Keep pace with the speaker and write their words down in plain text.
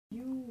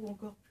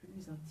encore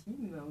plus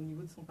intime au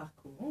niveau de son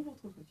parcours. On vous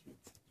retrouve tout de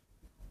suite.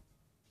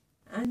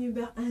 Un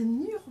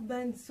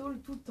urban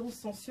soul tout en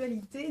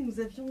sensualité. Nous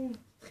avions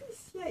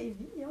Tricia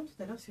Heavy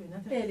tout à l'heure sur une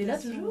interprétation. Elle est là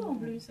toujours en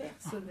plus.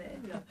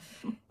 Personnelle.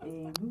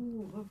 Et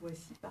nous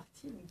revoici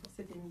partis pour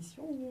cette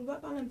émission où on va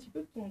parler un petit peu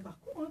de ton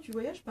parcours. Tu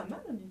voyages pas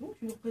mal, dis donc.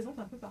 Tu nous représentes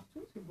un peu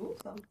partout. C'est beau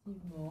ça.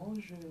 Effectivement.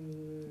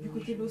 Du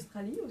côté de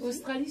l'Australie aussi.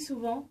 Australie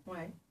souvent.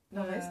 Ouais.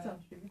 Nord-Est.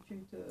 J'ai vu que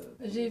tu te.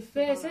 J'ai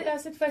fait.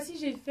 Cette fois-ci,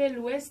 j'ai fait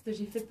l'Ouest.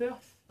 J'ai fait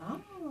Perth. Ah.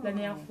 La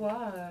dernière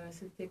fois,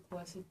 c'était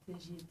quoi?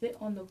 J'y étais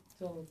en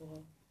octobre.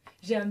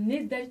 J'ai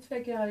amené David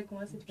Faker avec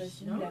moi cette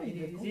fois-ci. Il avait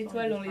des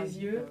étoiles dans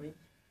les yeux. Oui.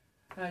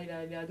 Ah, il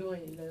a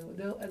adoré. Il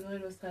a adoré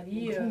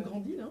l'Australie. Une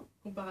grande île,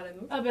 comparé à la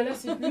nôtre. Ah ben là,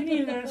 c'est plus une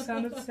île. C'est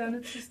un autre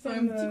système. C'est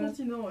un petit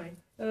continent,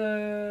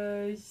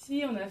 oui.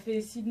 Ici, on a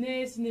fait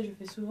Sydney. Sydney, je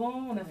fais souvent.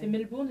 On a fait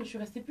Melbourne. Je suis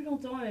restée plus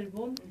longtemps à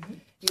Melbourne.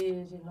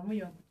 Et j'ai vraiment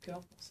eu un coup de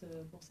cœur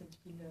pour cette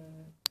ville.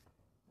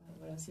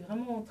 Voilà, c'est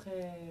vraiment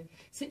très...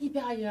 C'est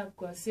hyper agréable,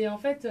 quoi. C'est en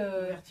fait...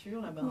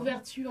 ouverture, là-bas.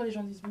 Ouverture, les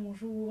gens disent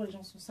bonjour, les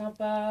gens sont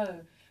sympas.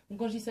 Donc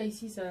quand je dis ça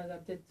ici, ça va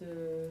peut-être...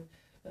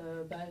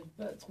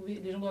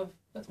 les gens doivent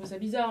pas trouver ça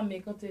bizarre,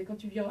 mais quand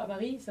tu vis à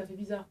Paris, ça fait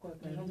bizarre, quoi.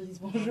 Les gens te disent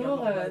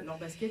bonjour,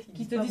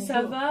 qui te disent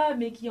ça va,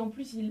 mais qui en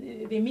plus,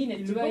 les mines,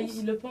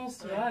 ils le pensent,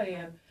 tu vois. Et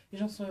les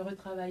gens sont heureux de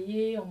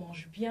travailler, on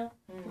mange bien.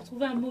 Pour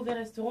trouver un mauvais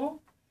restaurant,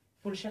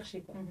 il faut le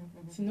chercher, quoi.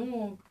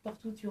 Sinon,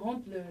 partout où tu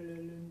rentres,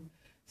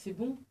 c'est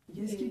bon.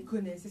 Est-ce qu'ils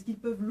connaissent? Est-ce qu'ils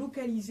peuvent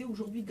localiser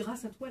aujourd'hui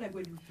grâce à toi la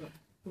Guadeloupe?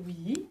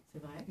 Oui, c'est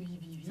vrai.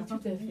 Oui, tout à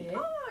fait.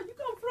 Ah, you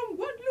come from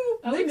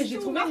Guadeloupe. Ah oui, mais j'ai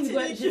trouvé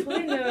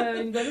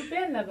une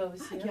Guadeloupéenne là-bas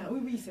aussi.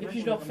 Oui, c'est vrai. Et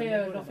puis je leur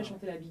fais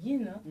chanter la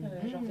biguine.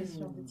 Je leur fais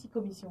sur des petites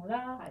commissions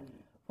là.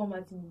 Pour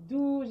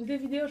Martinidou. J'ai des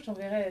vidéos, je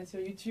t'enverrai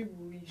sur YouTube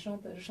où je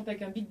chante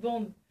avec un big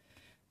band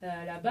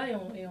là-bas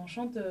et on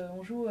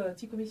joue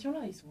petite commission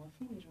là. Ils sont à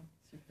fond les gens.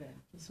 Super.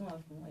 Ils sont à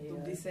fond. Et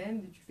donc des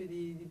scènes, tu fais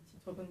des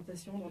petites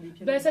représentations dans des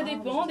pianos. Ça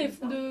dépend, des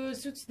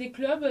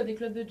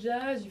clubs de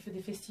jazz, j'ai fait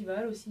des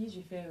festivals aussi,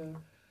 j'ai fait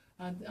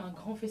un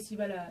grand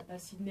festival à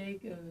Sydney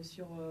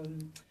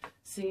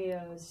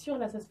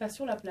ça se passe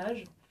sur la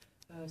plage.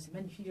 C'est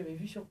magnifique, j'avais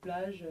vu sur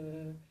plage.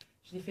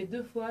 Je l'ai fait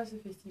 2 fois ce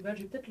festival,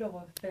 je vais peut-être le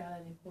refaire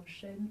l'année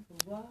prochaine, faut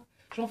voir.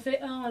 J'en fais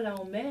un là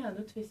en mai, un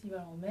autre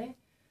festival en mai.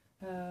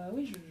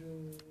 Oui,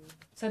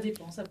 ça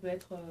dépend, ça peut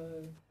être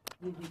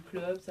des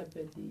clubs, ça peut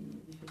être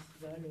des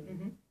festivals.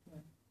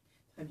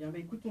 Très bien.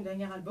 Écoute, ton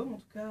dernier album, en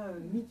tout cas,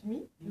 Meet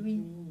Me.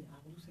 Oui.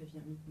 Alors d'où ça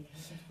vient, Meet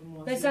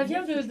Me? Ça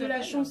vient de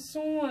la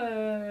chanson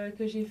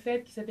que j'ai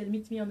faite qui s'appelle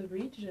Meet Me on the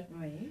Bridge.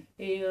 Oui.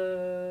 Et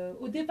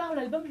au départ,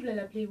 l'album, je voulais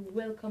l'appeler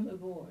Welcome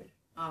Aboard.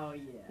 Oh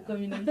yeah.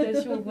 Comme une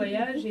invitation au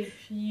voyage. Et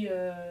puis,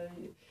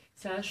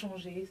 ça a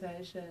changé.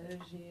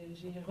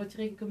 J'ai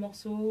retiré quelques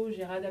morceaux,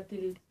 j'ai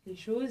réadapté les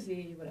choses.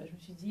 Et voilà, je me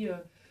suis dit,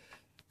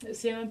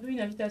 c'est un peu une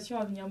invitation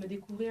à venir me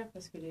découvrir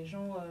parce que les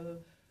gens...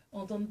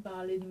 entendre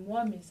parler de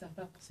moi, mais ça ne savent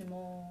pas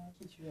forcément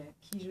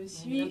qui je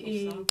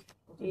suis.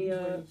 Et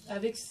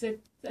avec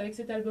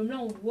cet album-là,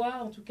 on voit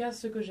en tout cas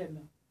ce que j'aime.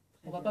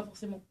 On ne va pas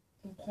forcément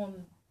comprendre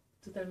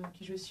totalement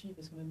qui je suis,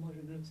 parce que même moi,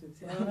 je le sais.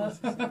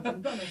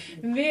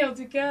 Mais en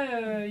tout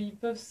cas, ils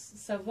peuvent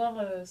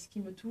savoir ce qui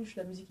me touche,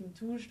 la musique qui me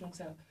touche. Donc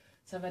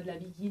ça va de la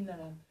biguine à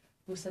la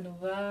bossa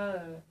nova,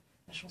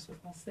 la chanson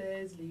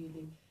française,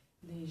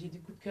 j'ai des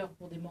coups de cœur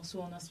pour des morceaux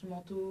en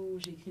instrumentaux, où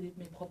j'ai écrit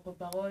mes propres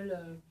paroles.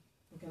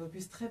 Donc un peu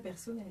plus très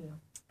personnel.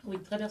 Oui,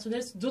 très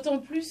personnel. D'autant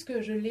plus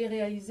que je l'ai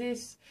réalisé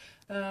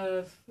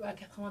à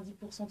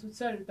 90% toute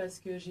seule parce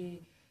que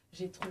j'ai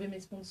trouvé mes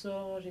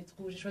sponsors, j'ai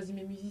choisi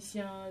mes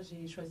musiciens,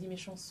 j'ai choisi mes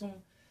chansons,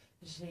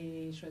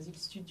 j'ai choisi le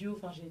studio,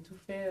 enfin j'ai tout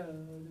fait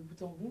de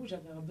bout en bout.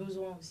 J'avais un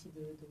besoin aussi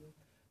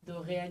de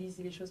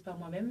réaliser les choses par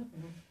moi-même.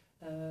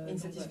 Et une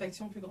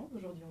satisfaction plus grande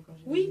aujourd'hui encore?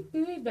 Oui,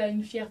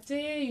 une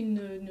fierté,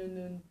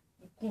 une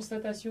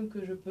constatation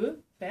que je peux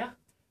faire.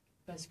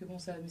 Parce que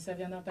ça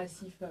vient d'un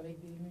passif avec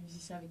des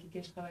musiciens avec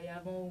lesquels je travaillais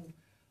avant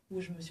où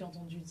je me suis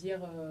entendue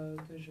dire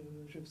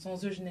que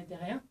sans eux je n'étais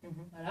rien.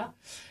 Voilà.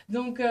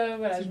 Donc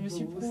voilà, je me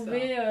suis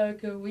prouvé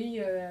que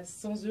oui,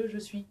 sans eux je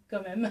suis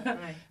quand même,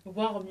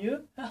 voire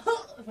mieux.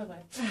 Enfin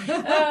bref.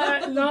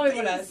 Non mais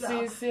voilà,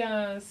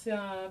 c'est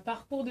un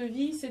parcours de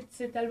vie.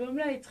 Cet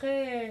album-là est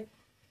très...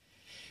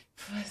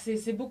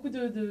 C'est beaucoup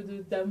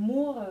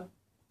d'amour.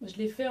 Je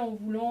l'ai fait en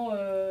voulant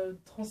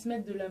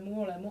transmettre de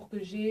l'amour que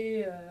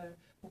j'ai...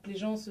 pour que les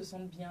gens se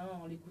sentent bien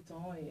en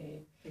l'écoutant.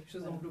 Et quelque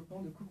chose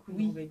d'enveloppant, de coucou.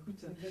 Oui,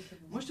 écoute,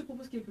 moi je te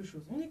propose quelque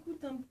chose. On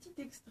écoute un petit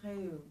extrait,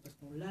 parce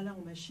qu'on l'a là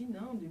en machine,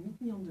 de Meet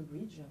Me on the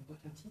Bridge,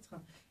 un titre,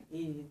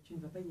 et tu ne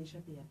vas pas y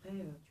échapper. Après,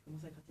 tu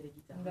commences à gratter la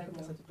guitare, tu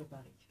commences à te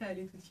préparer.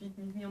 Allez, tout de suite,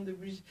 Meet Me on the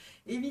Bridge.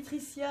 Evie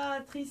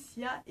Tricia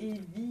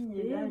Evie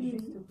est là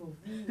juste pour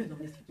vous, dans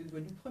les studios de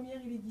Guadeloupe Première,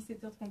 il est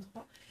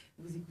 17h33.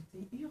 Vous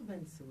écoutez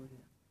Urban Soul.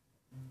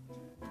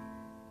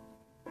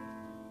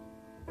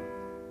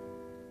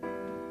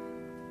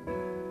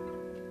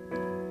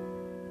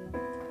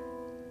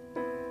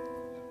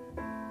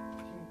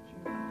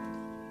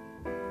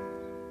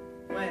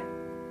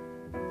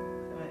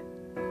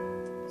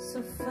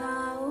 So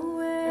far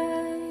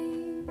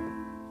away,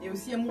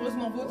 aussi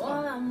Amoureusement Vôtre.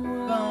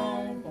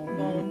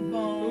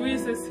 Oui,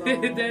 ça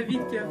c'est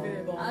David qui a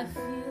fait. Bon.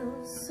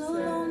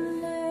 On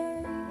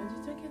dit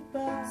t'inquiète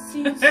pas.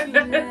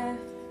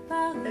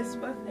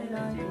 Laisse-moi faire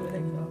la vidéo,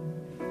 d'accord.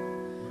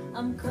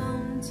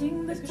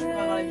 Est-ce que je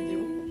pourrais avoir la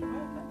vidéo?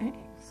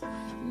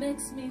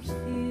 Makes me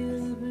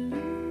feel blue.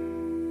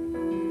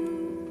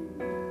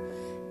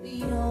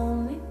 The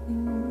only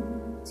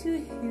thing to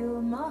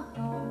heal my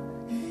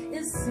heart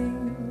is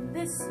sing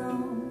this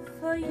song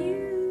for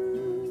you.